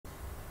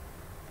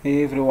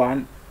Hey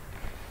everyone,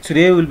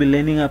 today we'll be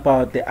learning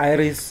about the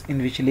iris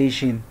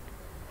invigilation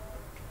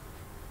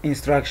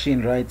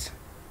instruction, right?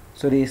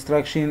 So the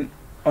instruction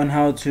on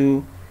how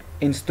to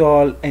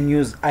install and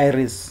use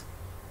iris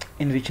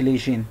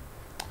invigilation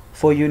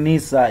for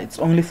Unisa. It's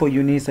only for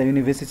Unisa,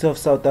 University of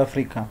South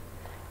Africa,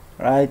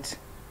 right?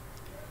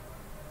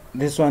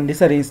 These are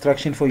the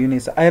instruction for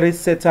Unisa. Iris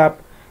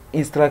setup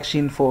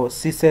instruction for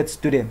CSET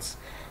students.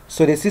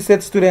 So the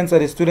CSET students are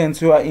the students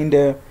who are in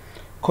the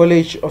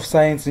College of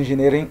Science,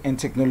 Engineering and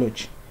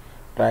Technology,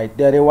 right?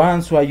 They are the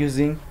ones who are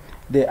using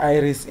the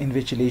iris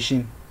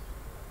invigilation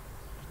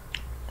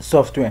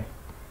software,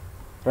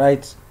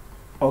 right?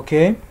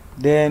 Okay,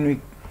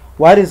 then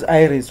what is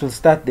iris? We'll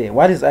start there.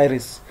 What is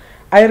iris?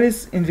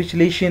 Iris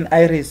invigilation.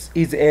 Iris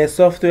is a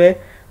software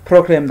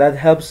program that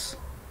helps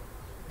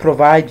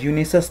provide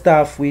Unisa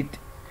staff with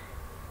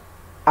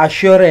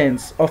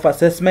assurance of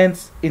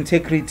assessments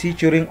integrity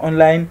during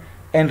online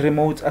and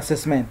remote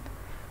assessment.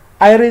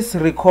 Iris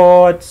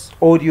records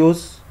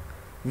audios,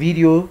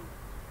 video,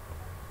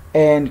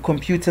 and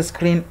computer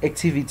screen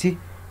activity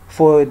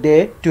for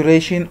the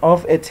duration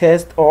of a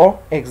test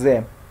or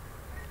exam.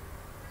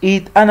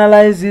 It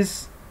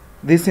analyzes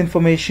this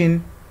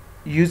information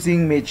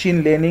using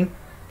machine learning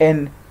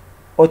and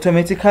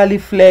automatically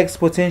flags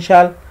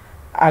potential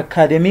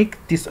academic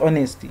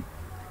dishonesty.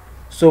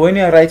 So when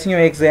you are writing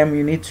your exam,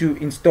 you need to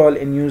install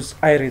and use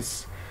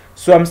iris.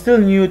 So I'm still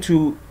new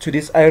to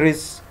this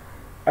iris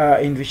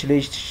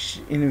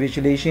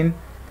invigilation,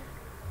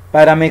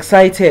 but I'm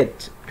excited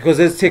because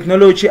as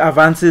technology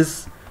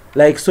advances,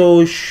 like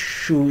so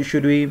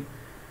should we,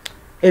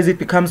 as it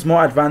becomes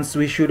more advanced,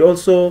 we should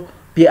also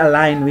be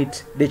aligned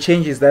with the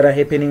changes that are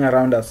happening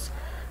around us.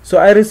 So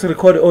iris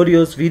record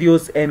audios,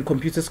 videos, and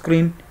computer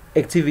screen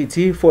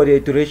activity for the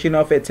duration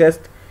of a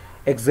test,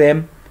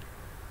 exam.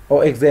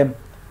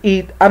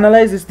 It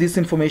analyzes this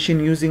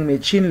information using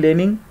machine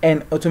learning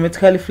and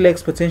automatically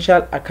flags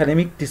potential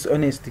academic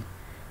dishonesty.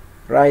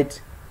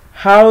 Right?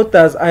 How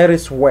does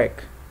iris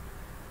work?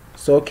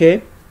 So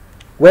okay,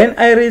 when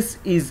iris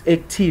is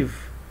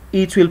active,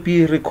 it will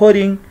be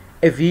recording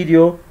a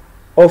video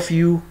of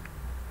you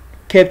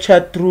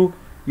captured through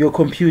your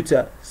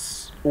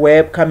computer's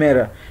web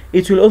camera.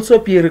 It will also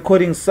be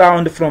recording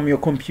sound from your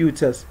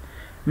computer's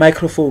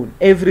microphone.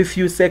 Every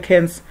few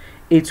seconds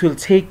it will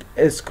take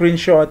a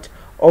screenshot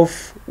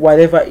of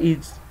whatever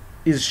it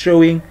is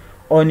showing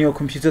on your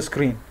computer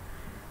screen.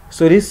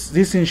 So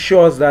this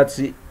ensures that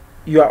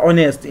you are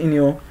honest in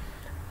your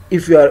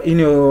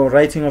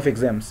writing of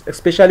exams,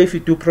 especially if you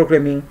do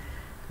programming,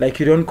 like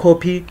you don't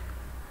copy,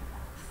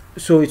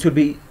 so it will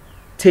be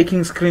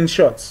taking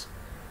screenshots,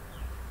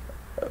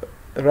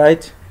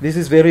 right? This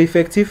is very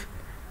effective.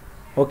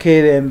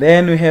 Okay,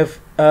 then we have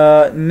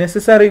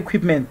necessary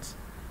equipment: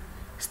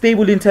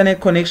 stable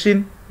internet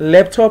connection,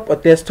 laptop or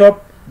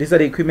desktop. These are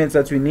the equipments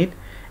that we need.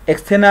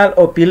 External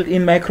or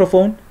built-in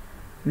microphone,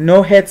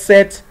 no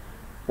headset,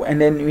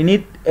 and then we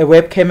need a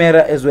web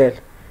camera as well.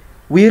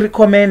 We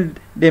recommend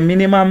the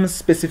minimum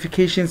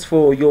specifications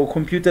for your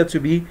computer to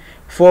be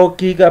 4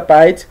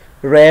 GB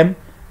RAM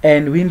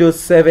and Windows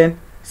 7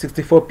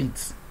 64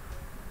 bits.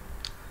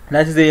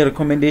 That is the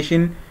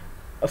recommendation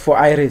for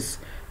iris.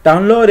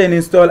 Download and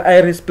install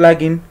iris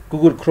plugin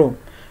Google Chrome.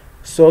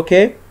 So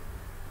okay,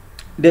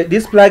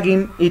 this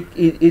plugin,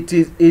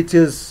 it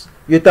is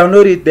you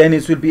download it, then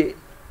it will be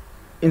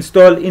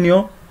installed in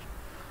your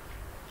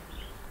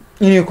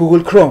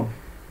Google Chrome.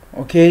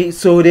 Okay,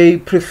 so they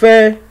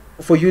prefer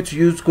for you to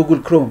use Google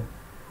Chrome,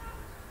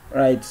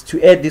 right, to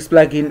add this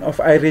plugin of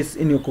iris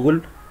in your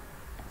Google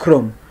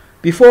Chrome.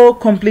 Before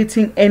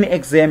completing any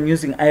exam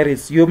using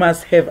iris, you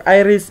must have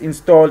iris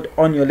installed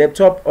on your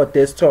laptop or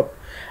desktop.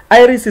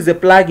 Iris is a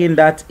plugin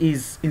that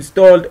is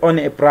installed on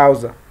a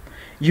browser.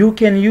 You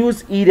can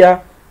use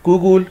either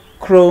Google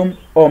Chrome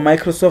or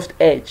Microsoft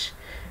Edge.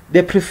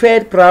 The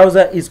preferred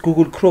browser is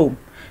Google Chrome.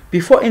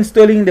 Before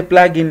installing the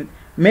plugin,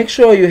 make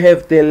sure you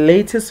have the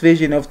latest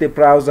version of the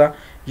browser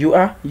you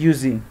are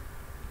using.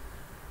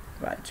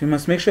 Right, you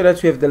must make sure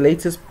that you have the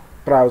latest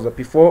browser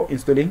before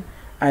installing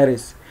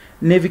iris.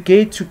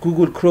 Navigate to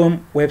Google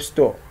Chrome Web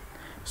Store.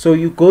 So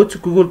you go to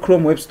Google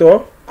Chrome Web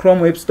Store,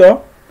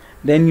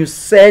 then you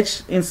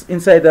search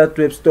inside that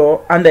web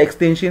store under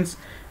extensions,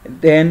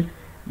 then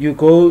you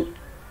go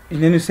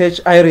and then you search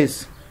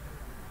iris.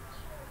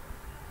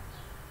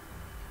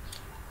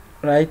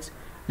 Right,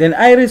 then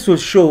iris will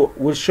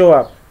show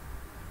up.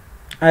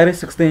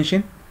 Iris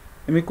extension.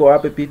 Let me go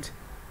up a bit.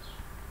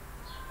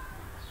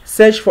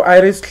 Search for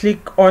iris,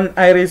 click on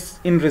iris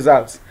in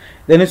results,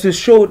 then it will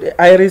show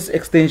the iris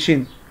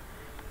extension,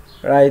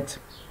 right?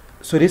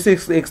 So this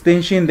is the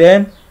extension,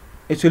 then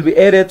it will be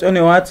added on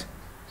your what?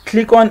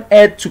 Click on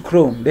add to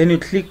Chrome, then you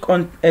click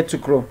on add to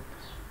Chrome.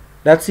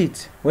 That's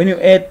it. When you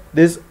add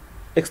this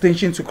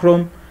extension to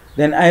Chrome,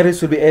 then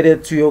iris will be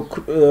added to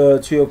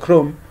your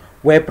Chrome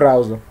web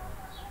browser.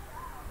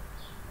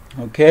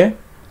 Okay,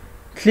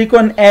 click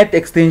on add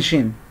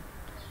extension,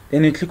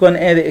 then you click on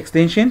add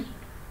extension.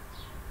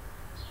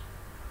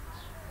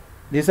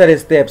 These are the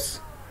steps.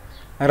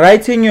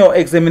 Writing your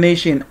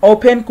examination.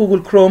 Open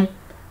Google Chrome,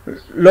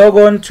 log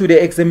on to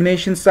the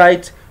examination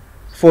site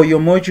for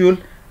your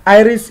module.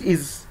 Iris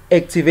is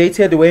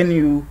activated when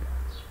you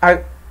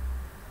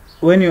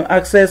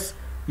access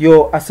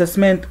your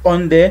assessment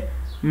on the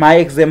My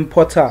Exam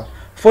portal.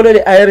 Follow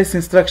the Iris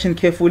instruction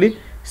carefully.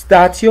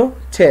 Start your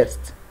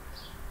test.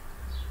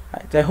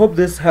 Right, I hope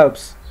this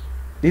helps.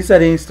 These are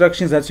the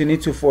instructions that you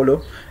need to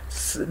follow.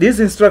 These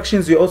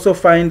instructions, you also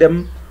find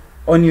them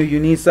on your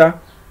Unisa.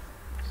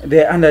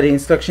 They're under the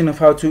instruction of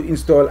how to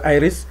install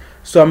Iris.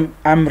 So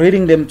I'm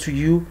reading them to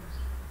you,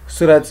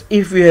 so that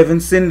if you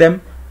haven't seen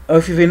them, or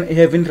if you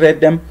haven't read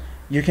them,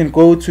 you can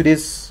go to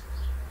this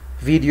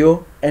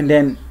video and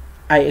then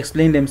I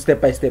explain them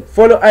step by step.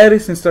 Follow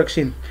Iris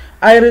instruction.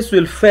 Iris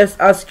will first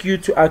ask you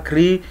to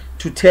agree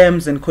to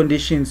terms and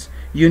conditions.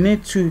 You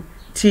need to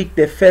tick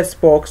the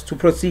first box to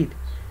proceed.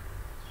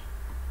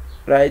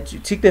 Right, you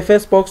tick the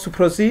first box to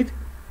proceed.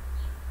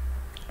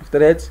 After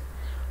that,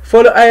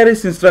 follow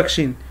Iris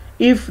instruction.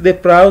 If the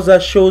browser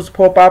shows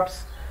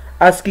pop-ups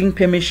asking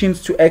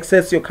permissions to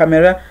access your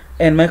camera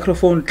and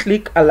microphone,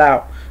 click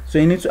allow. So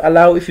you need to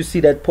allow. If you see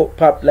that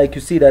pop-up, like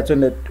you see that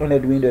on that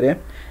window there,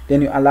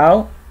 then you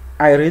allow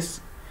Iris,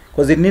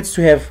 because it needs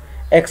to have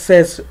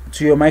access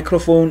to your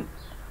microphone,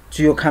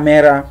 to your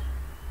camera.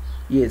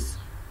 Yes,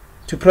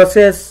 to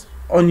process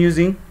on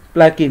using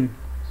plugin.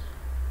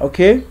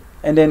 Okay,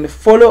 and then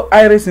follow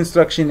Iris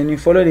instruction, and you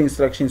follow the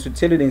instructions to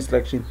tell you the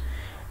instruction.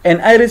 An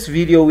Iris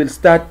video will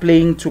start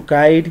playing to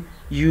guide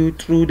you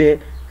through the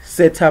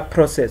setup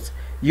process.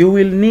 You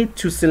will need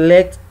to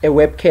select a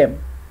webcam,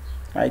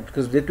 right?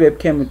 Because that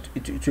webcam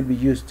it will be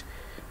used.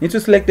 You need to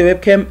select the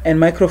webcam and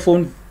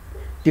microphone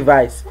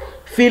device.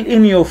 Fill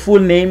in your full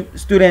name,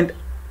 student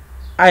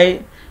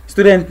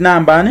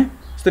number,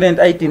 student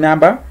ID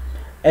number,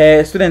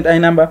 student ID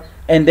number,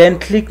 and then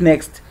click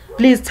next.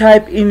 Please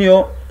type in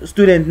your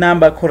student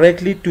number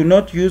correctly. Do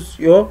not use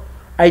your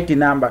ID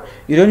number.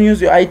 You don't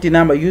use your ID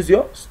number, use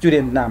your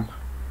student number,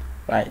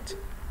 right?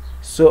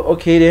 So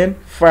okay, then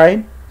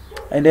fine.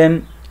 And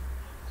then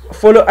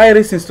follow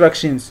Iris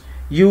instructions.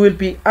 You will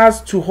be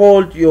asked to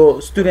hold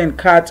your student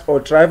card or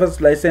driver's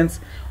license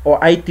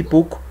or ID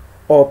book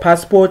or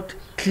passport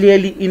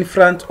clearly in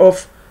front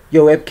of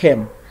your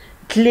webcam.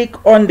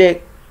 Click on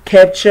the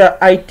capture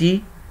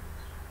ID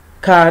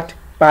card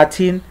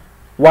button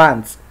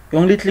once. You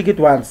only click it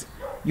once.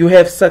 You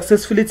have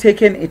successfully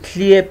taken a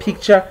clear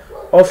picture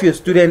of your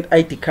student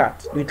ID card.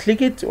 You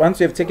click it once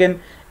you have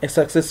taken a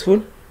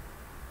successful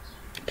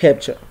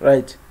capture,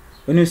 right?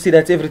 When you see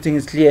that everything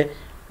is clear,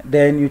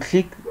 then you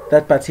click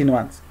that button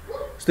once.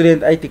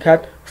 Student ID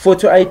card,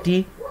 photo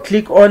ID,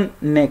 click on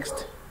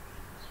next,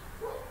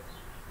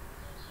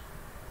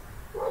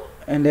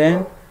 and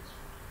then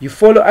you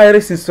follow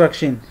Iris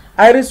instruction.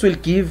 Iris will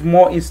give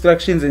more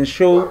instructions and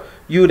show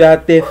you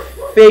that the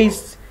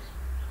face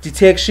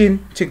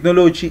detection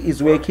technology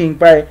is working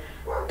by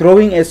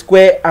drawing a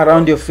square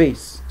around your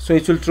face. So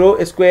it will draw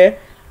a square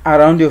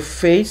around your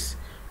face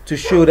to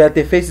show that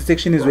the face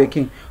detection is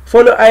working.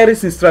 Follow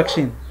Iris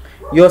instruction.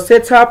 Your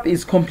setup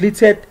is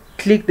completed.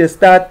 Click the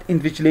Start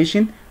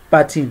Invigilation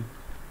button.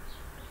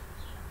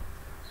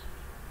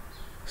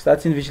 Start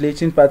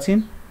Invigilation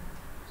button.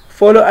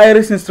 Follow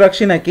Iris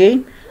instruction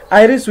again.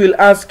 Iris will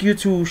ask you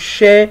to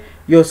share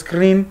your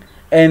screen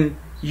and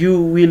you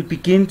will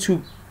begin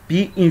to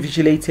be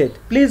invigilated.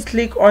 Please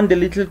click on the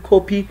little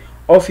copy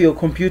of your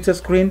computer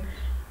screen.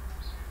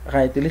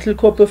 Right, the little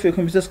copy of your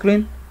computer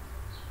screen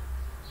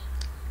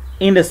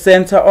in the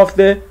center of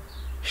the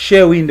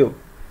share window.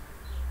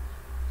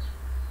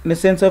 In the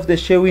center of the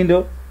share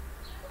window,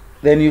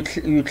 then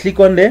you click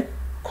on the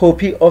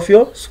copy of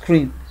your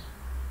screen,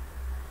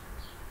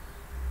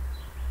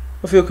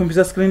 of your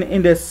computer screen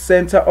in the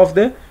center of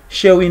the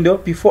share window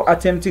before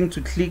attempting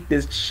to click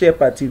the share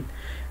button.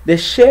 The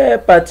share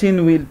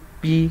button will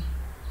be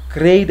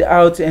grayed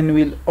out and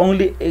will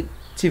only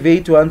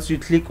activate once you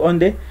click on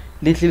the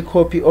little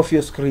copy of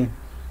your screen.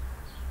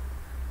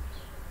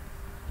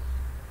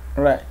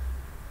 Right,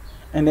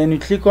 and then you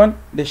click on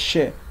the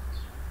share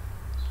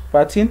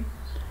button.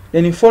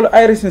 Then you follow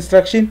Iris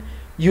instruction.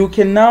 You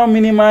can now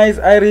minimize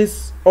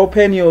Iris,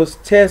 open your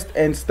test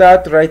and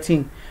start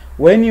writing.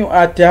 When you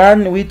are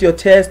done with your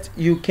test,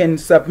 you can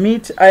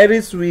submit.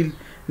 Iris will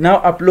now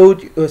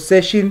upload your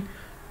session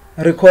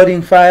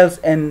recording files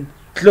and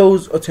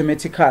close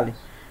automatically.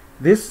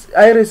 This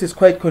Iris is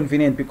quite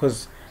convenient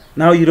because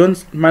now you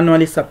don't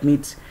manually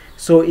submit,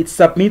 so it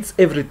submits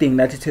everything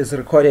that it has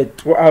recorded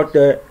throughout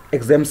the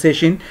exam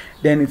session,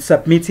 then it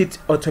submits it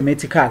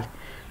automatically.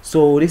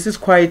 So this is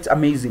quite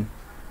amazing.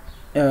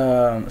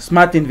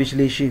 Smart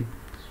invigilation.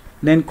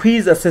 Then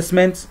quiz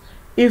assessments.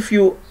 If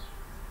your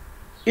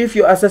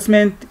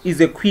assessment is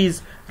a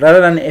quiz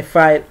rather than a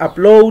file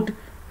upload,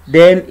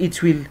 then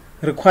it will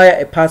require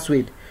a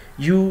password.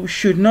 You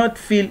should not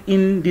fill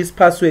in this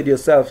password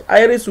yourself.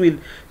 Iris will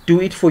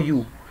do it for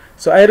you.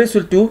 So Iris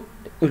will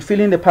fill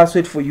in the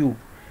password for you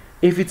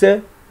if it's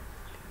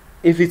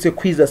a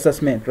quiz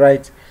assessment,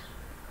 right?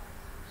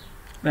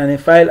 And a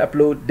file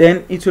upload,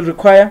 then it will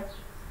require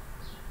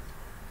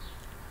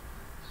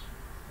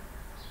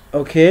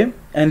Okay,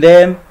 and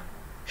then you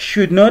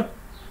should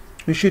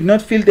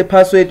not fill the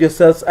password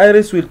yourselves.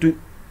 Iris will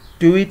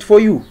do it for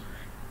you.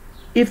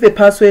 If the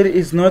password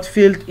is not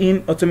filled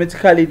in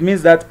automatically, it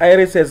means that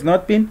Iris has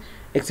not been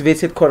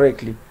activated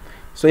correctly.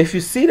 So if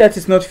you see that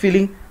it's not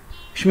filling,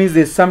 which means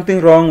there's something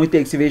wrong with the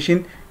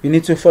activation, you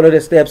need to follow the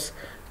steps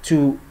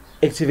to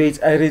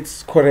activate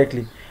Iris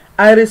correctly.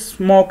 Iris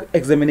mock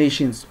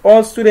examinations.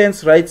 All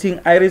students writing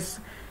Iris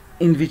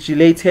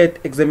invigilated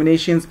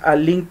examinations are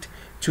linked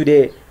to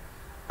the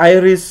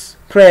Iris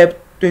Prep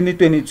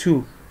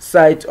 2022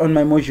 site on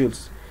my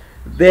modules.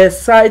 The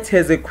site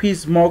has a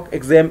quiz mock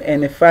exam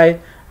and a file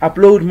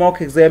upload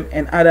mock exam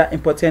and other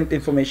important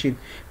information.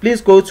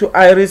 Please go to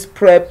Iris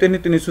Prep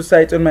 2022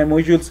 site on my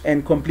modules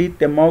and complete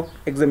the mock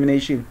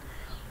examination.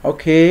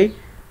 Okay,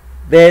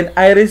 then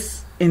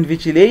Iris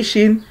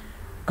Invigilation,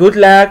 good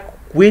luck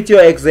with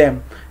your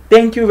exam.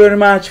 Thank you very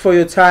much for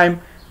your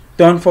time.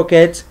 Don't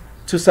forget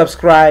to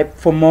subscribe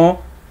for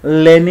more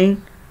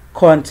learning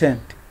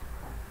content.